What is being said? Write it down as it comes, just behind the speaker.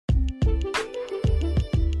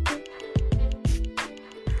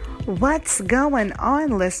What's going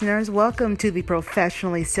on, listeners? Welcome to the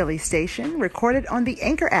Professionally Silly Station, recorded on the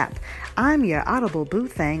Anchor app. I'm your audible boo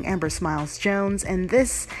thing, Amber Smiles Jones, and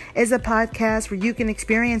this is a podcast where you can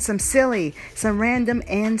experience some silly, some random,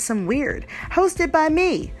 and some weird. Hosted by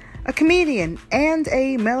me, a comedian, and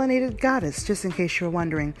a melanated goddess, just in case you're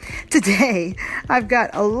wondering. Today, I've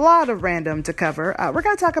got a lot of random to cover. We're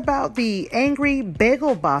going to talk about the angry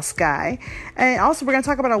bagel boss guy, and also we're going to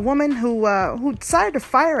talk about a woman who decided to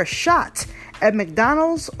fire a shot at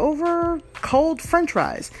McDonald's over cold french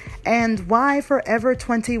fries, and why Forever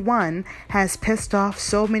 21 has pissed off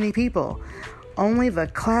so many people. Only the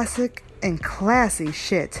classic and classy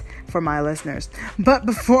shit for my listeners. But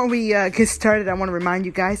before we get started, I want to remind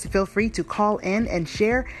you guys to feel free to call in and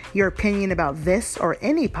share your opinion about this or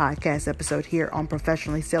any podcast episode here on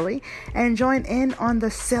Professionally Silly, and join in on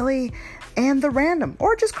the silly and the random,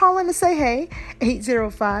 or just call in and say hey.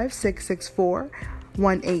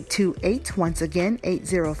 805-664-1828. Once again,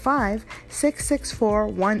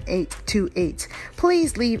 805-664-1828.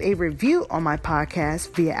 Please leave a review on my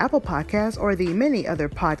podcast via Apple Podcasts or the many other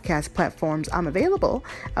podcast platforms I'm available.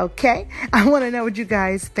 Okay, I want to know what you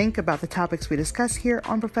guys think about the topics we discuss here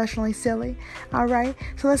on Professionally Silly. All right,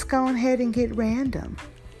 so let's go ahead and get random.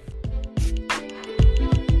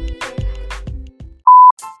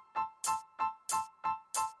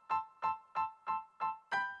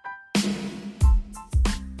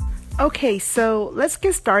 Okay, so let's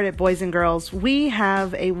get started, boys and girls. We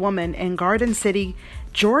have a woman in Garden City,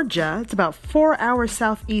 Georgia. It's about 4 hours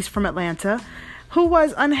southeast from Atlanta, who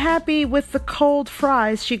was unhappy with the cold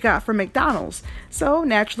fries she got from McDonald's. So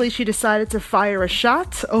naturally, she decided to fire a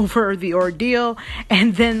shot over the ordeal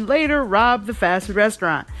and then later rob the fast food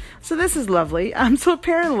restaurant. So this is lovely. So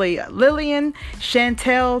apparently, Lillian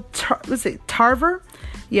Chantel Tarver.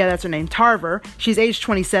 Yeah, that's her name, Tarver. She's age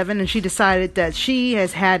 27, and she decided that she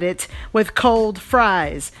has had it with cold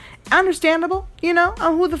fries. Understandable, you know?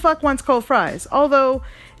 Who the fuck wants cold fries? Although,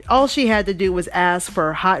 all she had to do was ask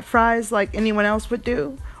for hot fries like anyone else would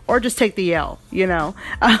do. Or just take the L, you know.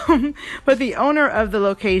 But the owner of the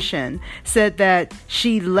location said that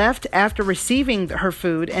she left after receiving her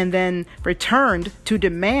food and then returned to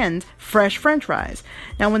demand fresh french fries.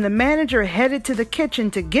 Now, when the manager headed to the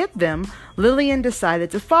kitchen to get them, Lillian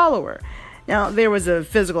decided to follow her. Now, there was a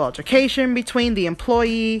physical altercation between the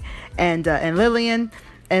employee and Lillian,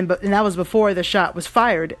 and that was before the shot was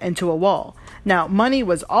fired into a wall. Now, money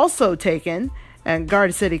was also taken. And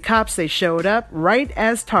Garden City cops, they showed up right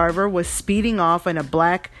as Tarver was speeding off in a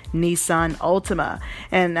black Nissan Altima.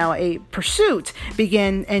 And now a pursuit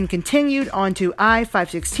began and continued onto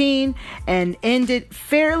I-516 and ended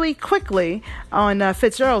fairly quickly on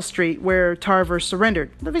Fitzgerald Street, where Tarver surrendered.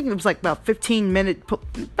 I think it was like about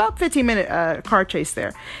 15-minute car chase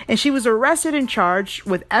there. And she was arrested and charged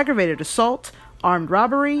with aggravated assault, armed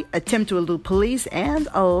robbery, attempt to elude police, and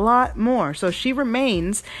a lot more. So she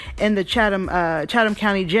remains in the Chatham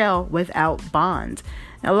County Jail without bond.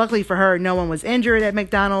 Now, luckily for her, no one was injured at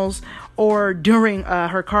McDonald's or during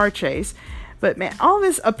her car chase. But man, all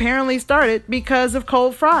this apparently started because of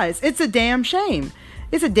cold fries. It's a damn shame.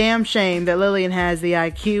 It's a damn shame that Lillian has the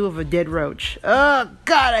IQ of a dead roach. Oh,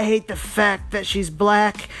 God, I hate the fact that she's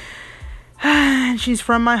black. And she's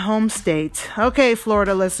from my home state. Okay,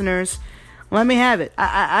 Florida listeners. Let me have it.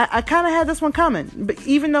 I kind of had this one coming. But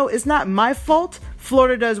even though it's not my fault,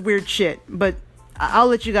 Florida does weird shit. But I'll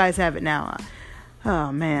let you guys have it now.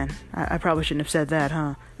 Oh, man. I probably shouldn't have said that,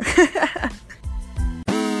 huh?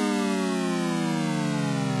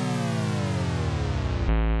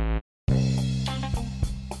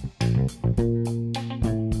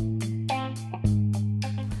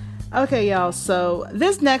 Okay, y'all, so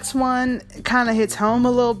this next one kind of hits home a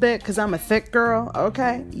little bit because I'm a thick girl,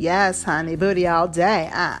 okay? Yes, honey, booty all day.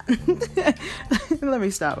 Let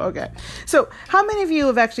me stop, okay. So, how many of you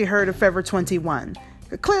have actually heard of Forever 21?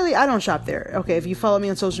 Clearly, I don't shop there. Okay, if you follow me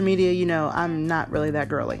on social media, you know I'm not really that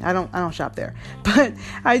girly. I don't shop there. But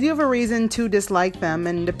I do have a reason to dislike them,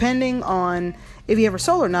 and depending on if you ever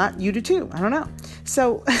sold or not, you do too. I don't know.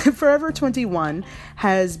 So, Forever 21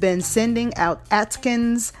 has been sending out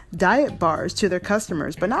Atkins diet bars to their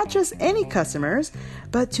customers, but not just any customers,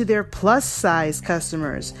 but to their plus size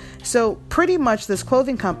customers. So pretty much this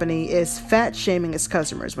clothing company is fat shaming its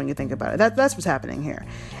customers when you think about it. That's what's happening here.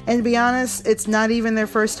 And to be honest, it's not even their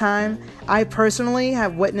first time. I personally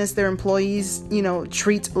have witnessed their employees,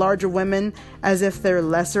 treat larger women as if they're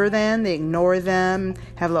lesser than. They ignore them,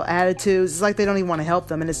 have low attitudes. It's like they don't even want to help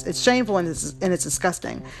them. And it's shameful and it's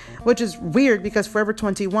disgusting, which is weird because Forever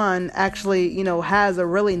 21 actually, has a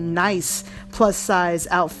really nice plus size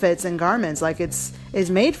outfits and garments. Like it's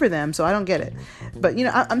made for them. So I don't get it. But,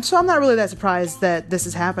 I'm not really that surprised that this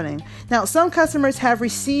is happening. Now, some customers have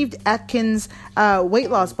received Atkins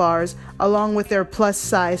weight loss bars along with their plus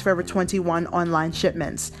size Forever 21 online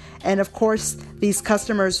shipments. And of course, these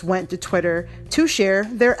customers went to Twitter to share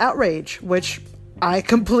their outrage, which I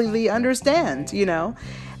completely understand,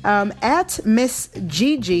 At Miss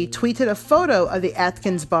Gigi tweeted a photo of the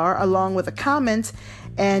Atkins bar along with a comment,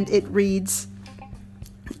 and it reads,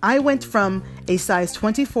 "I went from a size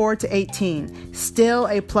 24 to 18, still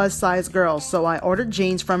a plus size girl, so I ordered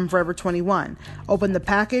jeans from Forever 21. Opened the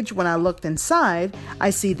package. When I looked inside,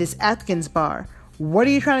 I see this Atkins bar. What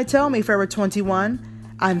are you trying to tell me, Forever 21?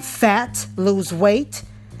 I'm fat, lose weight?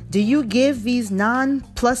 Do you give these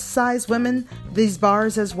non-plus size women these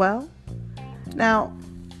bars as well?" Now,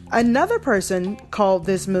 another person called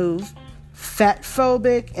this move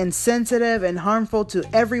fatphobic, insensitive, and harmful to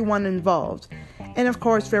everyone involved. And of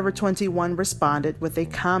course, Forever 21 responded with a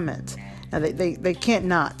comment. Now, they can't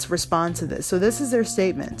not respond to this. So this is their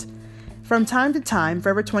statement. "From time to time,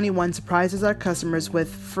 Forever 21 surprises our customers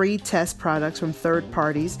with free test products from third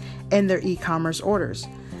parties in their e-commerce orders.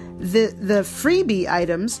 The freebie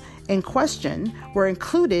items in question were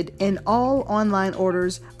included in all online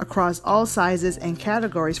orders across all sizes and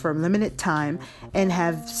categories for a limited time and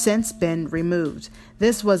have since been removed.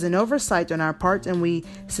 This was an oversight on our part, and we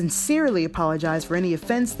sincerely apologize for any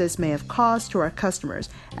offense this may have caused to our customers,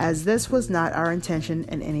 as this was not our intention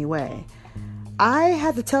in any way." I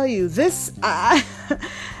have to tell you, this, I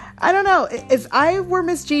don't know, if I were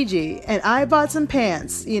Miss Gigi and I bought some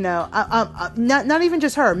pants, not even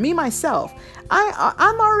just her, me myself,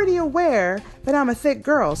 I'm already aware that I'm a thick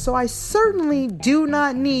girl, so I certainly do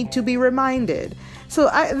not need to be reminded. So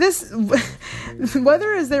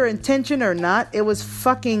whether it's their intention or not, it was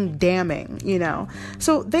fucking damning,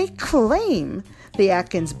 So they claim the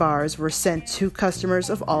Atkins bars were sent to customers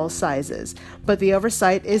of all sizes, but the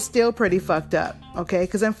oversight is still pretty fucked up, okay?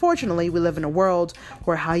 Because unfortunately, we live in a world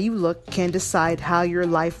where how you look can decide how your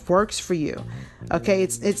life works for you, okay?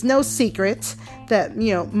 It's no secret that,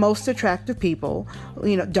 most attractive people,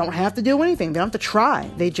 don't have to do anything. They don't have to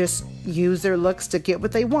try. They just use their looks to get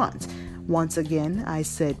what they want. Once again, I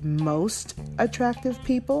said most attractive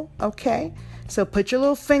people, okay? So put your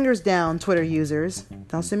little fingers down, Twitter users.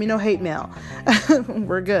 Don't send me no hate mail.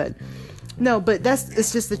 We're good. No, but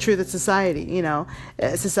it's just the truth of society,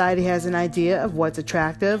 Society has an idea of what's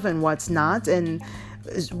attractive and what's not, and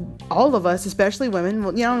all of us, especially women,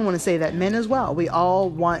 I don't want to say that, men as well, we all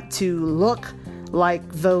want to look like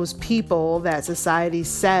those people that society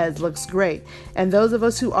says looks great. And those of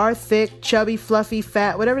us who are thick, chubby, fluffy,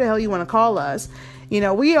 fat, whatever the hell you want to call us,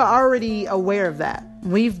 we are already aware of that.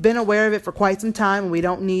 We've been aware of it for quite some time, and we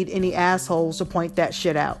don't need any assholes to point that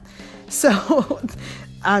shit out. So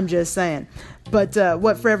I'm just saying. But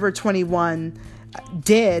what Forever 21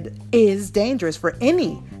 did is dangerous for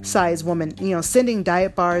any size woman. Sending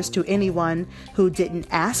diet bars to anyone who didn't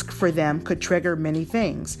ask for them could trigger many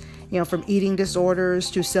things. From eating disorders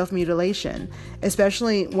to self-mutilation,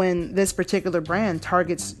 especially when this particular brand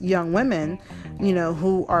targets young women,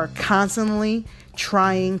 who are constantly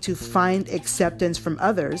trying to find acceptance from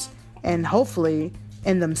others and hopefully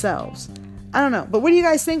in themselves. I don't know, but what do you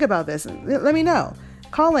guys think about this? Let me know.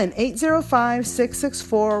 Call in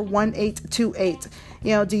 805-664-1828.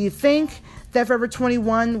 Do you think that Forever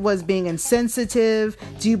 21 was being insensitive?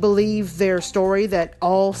 Do you believe their story that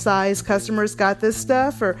all size customers got this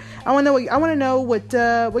stuff? Or I want to know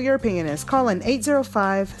what your opinion is. Call in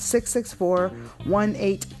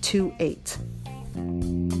 805-664-1828.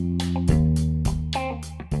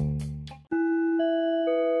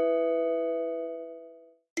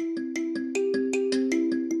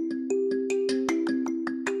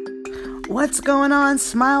 What's going on,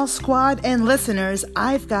 Smile Squad and listeners?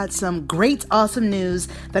 I've got some great, awesome news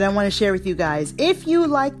that I want to share with you guys. If you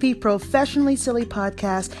like the Professionally Silly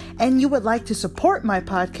podcast and you would like to support my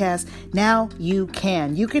podcast, now you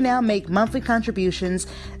can. You can now make monthly contributions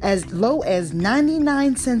as low as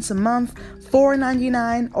 99 cents a month,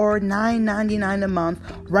 $4.99 or $9.99 a month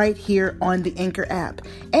right here on the Anchor app.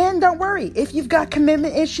 And don't worry, if you've got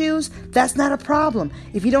commitment issues, that's not a problem.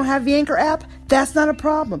 If you don't have the Anchor app, that's not a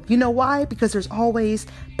problem. You know why? Because there's always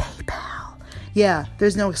PayPal. Yeah,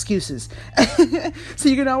 there's no excuses. So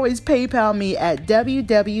you can always PayPal me at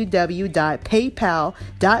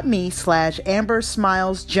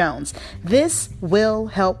www.paypal.me/AmberSmilesJones. This will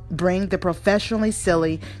help bring the Professionally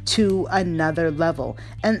Silly to another level.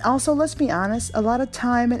 And also, let's be honest, a lot of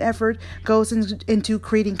time and effort goes into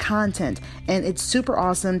creating content, and it's super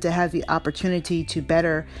awesome to have the opportunity to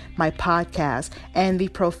better my podcast and the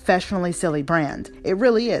Professionally Silly brand. It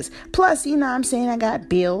really is. Plus, you know what I'm saying, I got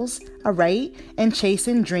bills, all right? And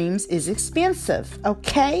chasing dreams is expensive,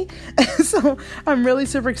 okay? So I'm really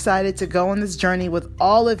super excited to go on this journey with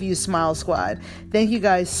all of you, Smile Squad. Thank you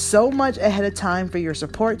guys so much ahead of time for your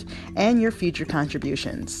support and your future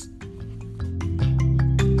contributions.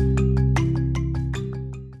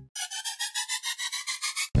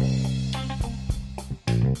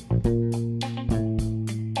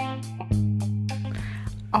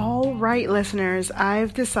 All right, listeners,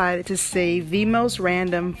 I've decided to save the most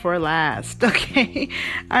random for last, okay?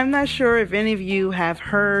 I'm not sure if any of you have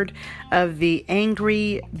heard of the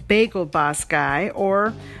Angry Bagel Boss guy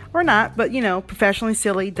or not, but you know, Professionally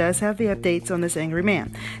Silly does have the updates on this angry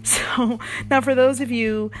man. So now for those of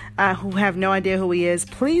you who have no idea who he is,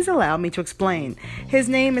 please allow me to explain. His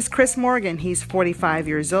name is Chris Morgan. He's 45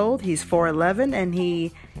 years old. He's 4'11", and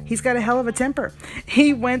he's got a hell of a temper.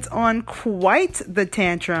 He went on quite the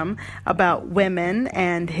tantrum about women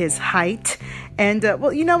and his height. And,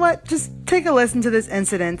 well, you know what? Just take a listen to this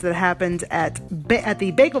incident that happened at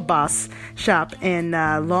the Bagel Boss shop in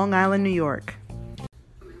Long Island, New York.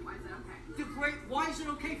 Why is it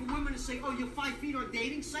okay for women to say, oh, you're 5 feet on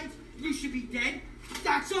dating sites? You should be dead?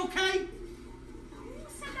 That's okay? Who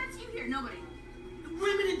said that to you here? Nobody.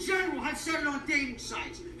 Women in general have said it on dating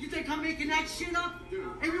sites. You think I'm making that shit up?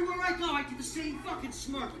 Everywhere I go, I get the same fucking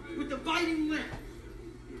smirk with the biting lip.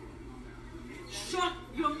 Shut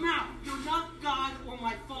your mouth. You're not God or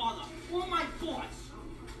my father or my boss.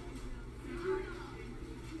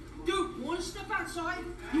 Dude, you want to step outside?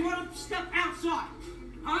 You want to step outside?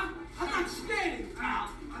 Huh? I'm not standing, pal.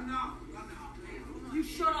 I know. You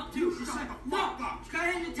shut up, too. No. Go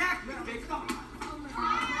ahead and attack me, big fuck. Oh my god.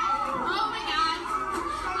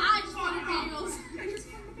 I just wanted bagels.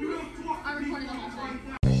 I recorded the whole thing.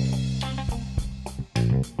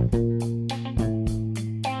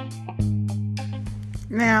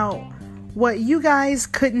 Now, what you guys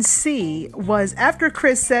couldn't see was after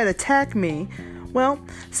Chris said attack me, well,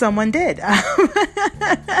 someone did.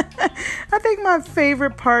 I think my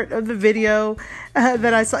favorite part of the video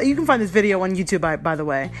that I saw, you can find this video on YouTube, by the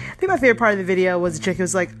way. I think my favorite part of the video was a chick who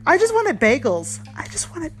was like, I just wanted bagels.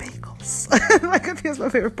 Like, I think that's my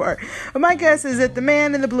favorite part. But my guess is that the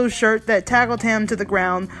man in the blue shirt that tackled him to the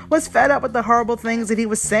ground was fed up with the horrible things that he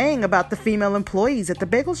was saying about the female employees at the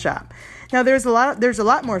bagel shop. Now, there's a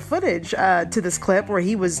lot more footage to this clip where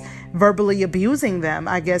he was verbally abusing them,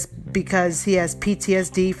 I guess because he has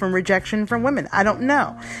PTSD from rejection from women. I don't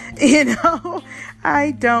know.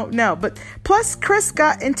 I don't know. But plus, Chris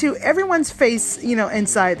got into everyone's face,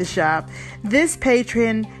 inside the shop. This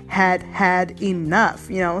patron had enough,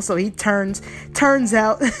 so he turns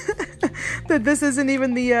out that this isn't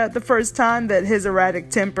even the first time that his erratic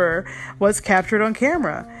temper was captured on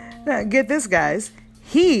camera. Now, get this, guys.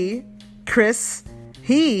 Chris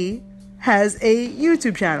has a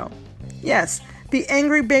YouTube channel. Yes, the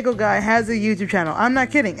Angry Bagel Guy has a YouTube channel. I'm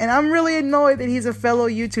not kidding. And I'm really annoyed that he's a fellow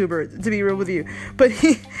YouTuber, to be real with you. But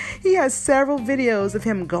he has several videos of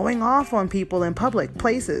him going off on people in public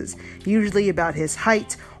places, usually about his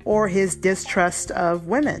height or his distrust of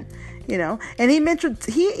women. And he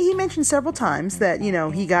mentioned several times that,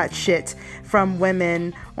 he got shit from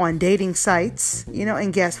women on dating sites,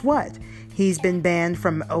 and guess what? He's been banned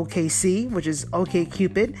from OKC, which is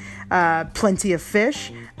OkCupid, Plenty of Fish,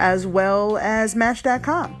 as well as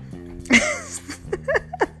Match.com.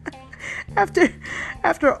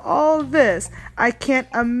 After all this, I can't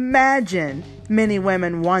imagine many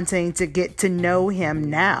women wanting to get to know him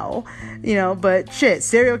now. But shit,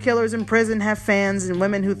 serial killers in prison have fans and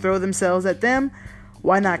women who throw themselves at them.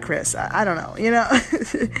 Why not Chris? I don't know,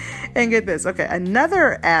 And get this. Okay,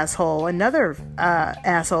 another asshole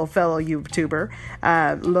fellow YouTuber,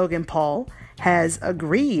 Logan Paul, has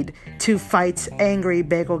agreed to fight Angry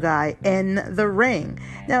Bagel Guy in the ring.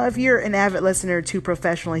 Now, if you're an avid listener to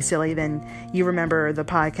Professionally Silly, then you remember the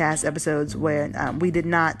podcast episodes when we did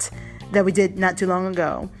not too long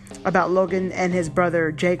ago about Logan and his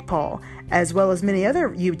brother Jake Paul, as well as many other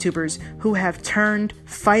YouTubers who have turned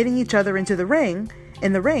fighting each other in the ring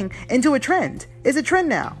into a trend. It's a trend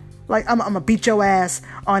now. Like, I'm gonna beat your ass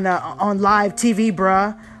on live TV,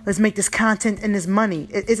 bruh. Let's make this content and this money.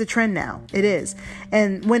 It's a trend now. It is.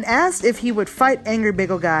 And when asked if he would fight Angry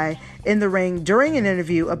Bagel Guy in the ring during an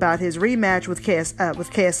interview about his rematch with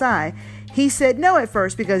KSI, he said no at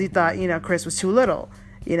first because he thought, Chris was too little.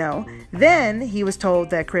 Then he was told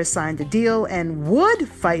that Chris signed a deal and would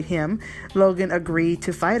fight him. Logan agreed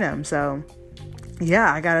to fight him. So,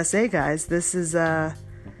 yeah, I gotta say, guys, this is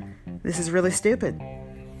really stupid.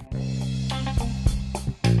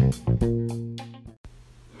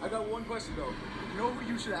 I got one question though. You know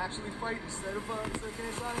who you should actually fight instead of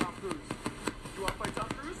KSI? Tom Cruise. You want to fight Tom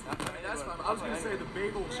Cruise? I mean, that's fine. I was gonna say the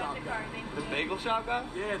bagel shop guy. The bagel shop guy?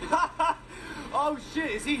 Yeah. Oh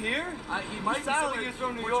shit, is he here? He might be sound like he's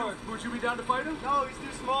from New York. Would you be down to fight him? No, he's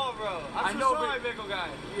too small, bro. I'm so sorry, bagel guy.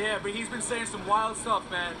 Yeah, but he's been saying some wild stuff,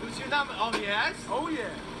 man. Oh, he has? Oh yeah.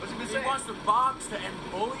 What's he been He saying? wants to box, to end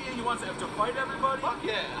bullying. He wants to fight everybody. Fuck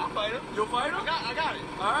yeah, I'll fight him. You'll fight him? I got it.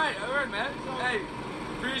 All right, man. Hey,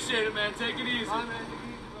 appreciate it, man. Take it easy. All right, man. Take it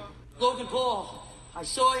easy, bro. Logan Paul, I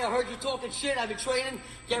saw you, I heard you talking shit, I've been training.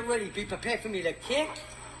 Get ready, be prepared for me to kick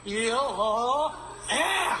your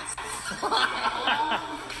ass.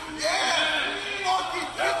 Yeah.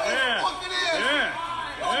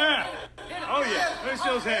 Oh yeah. Let me see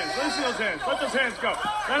those hands. Let those hands go.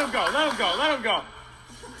 Let them go.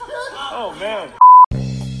 Oh man.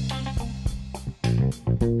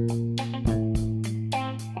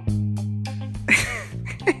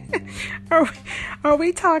 Are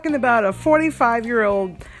we talking about a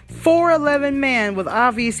 45-year-old 4'11" man with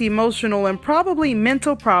obvious emotional and probably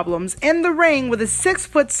mental problems in the ring with a 6'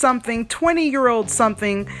 something, 20-year-old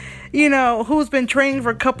something, who's been training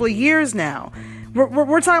for a couple of years now?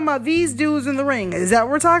 We're talking about these dudes in the ring. Is that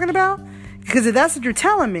what we're talking about? Because if that's what you're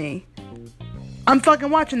telling me, I'm fucking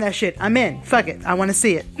watching that shit. I'm in. Fuck it. I want to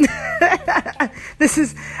see it.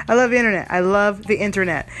 I love the internet. I love the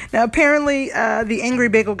internet. Now, apparently, the Angry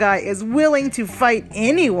Bagel Guy is willing to fight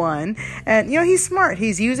anyone. And, he's smart.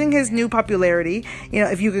 He's using his new popularity,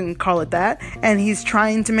 if you can call it that. And he's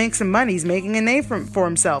trying to make some money. He's making a name for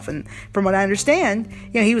himself. And from what I understand,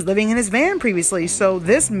 he was living in his van previously. So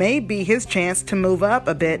this may be his chance to move up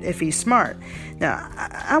a bit if he's smart. Now,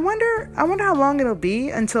 I wonder how long it'll be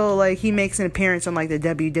until, he makes an appearance on, the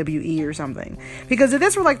WWE or something. Because if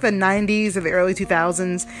this were, the 90s or the early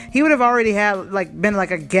 2000s, he would have already had, been,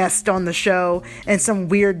 a guest on the show in some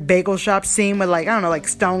weird bagel shop scene with,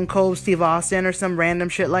 Stone Cold Steve Austin or some random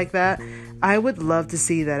shit like that. I would love to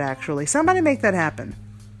see that, actually. Somebody make that happen.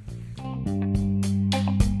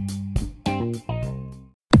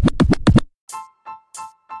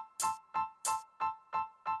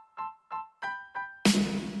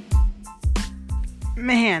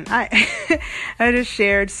 Man, I just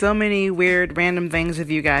shared so many weird random things with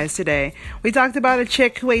you guys today. We talked about a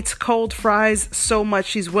chick who eats cold fries so much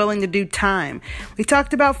she's willing to do time. We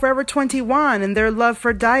talked about Forever 21 and their love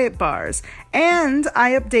for diet bars. And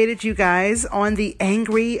I updated you guys on the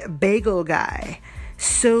Angry Bagel Guy.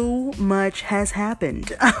 So much has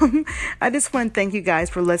happened. I just want to thank you guys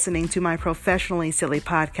for listening to my professionally silly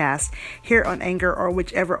podcast here on Anchor or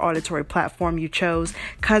whichever auditory platform you chose,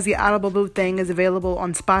 because the Audible Boo thing is available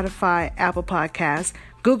on Spotify, Apple Podcasts,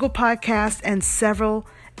 Google Podcasts, and several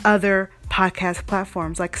other podcast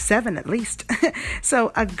platforms, 7 at least.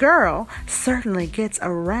 So a girl certainly gets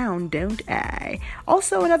around, don't I?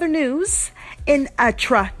 Also, in other news, in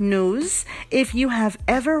Atra news, if you have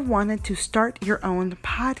ever wanted to start your own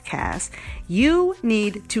podcast, you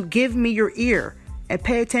need to give me your ear and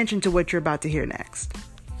pay attention to what you're about to hear next.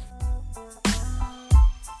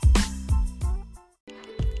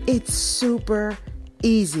 It's super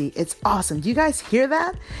easy. It's awesome. Do you guys hear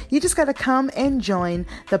that? You just got to come and join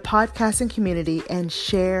the podcasting community and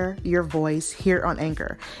share your voice here on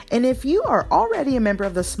Anchor. And if you are already a member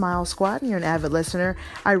of the Smile Squad and you're an avid listener,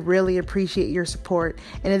 I really appreciate your support.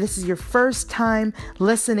 And if this is your first time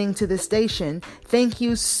listening to the station, thank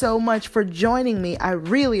you so much for joining me. I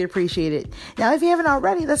really appreciate it. Now, if you haven't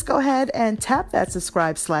already, let's go ahead and tap that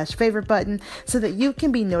subscribe/favorite button so that you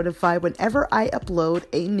can be notified whenever I upload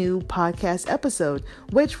a new podcast episode,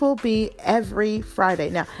 which will be every Friday.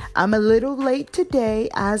 Now, I'm a little late today.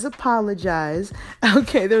 I apologize.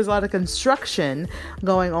 Okay, there's a lot of construction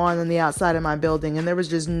going on the outside of my building, and there was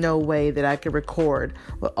just no way that I could record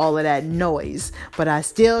with all of that noise. But I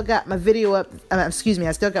still got my video up. I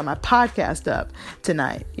still got my podcast up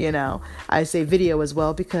tonight. I say video as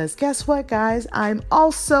well because guess what, guys? I'm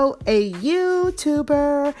also a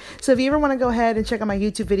YouTuber. So if you ever want to go ahead and check out my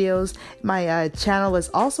YouTube videos, my channel is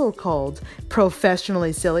also called Professional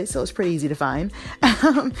Professionally Silly, so it's pretty easy to find.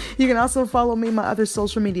 You can also follow me on my other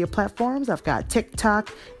social media platforms. I've got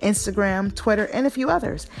TikTok, Instagram, Twitter, and a few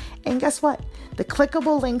others. And guess what? The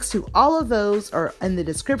clickable links to all of those are in the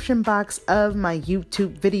description box of my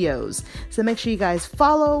YouTube videos. So make sure you guys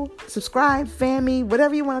follow, subscribe, fan me,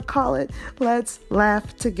 whatever you want to call it. Let's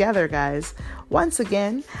laugh together, guys. Once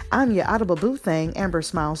again, I'm your Audible Boo Thing, Amber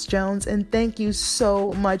Smiles Jones, and thank you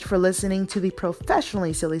so much for listening to the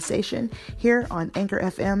Professionally Silly Station here on Anchor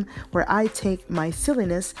FM, where I take my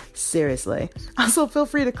silliness seriously. Also, feel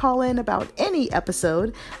free to call in about any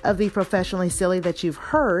episode of the Professionally Silly that you've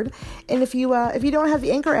heard. And if you don't have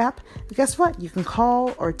the Anchor app, guess what? You can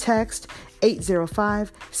call or text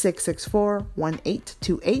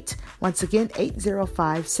 805-664-1828. Once again,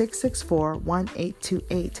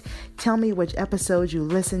 805-664-1828. Tell me which episode you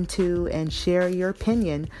listened to and share your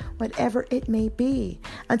opinion, whatever it may be.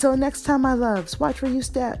 Until next time, my loves, watch where you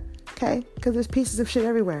step, okay? Because there's pieces of shit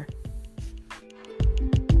everywhere.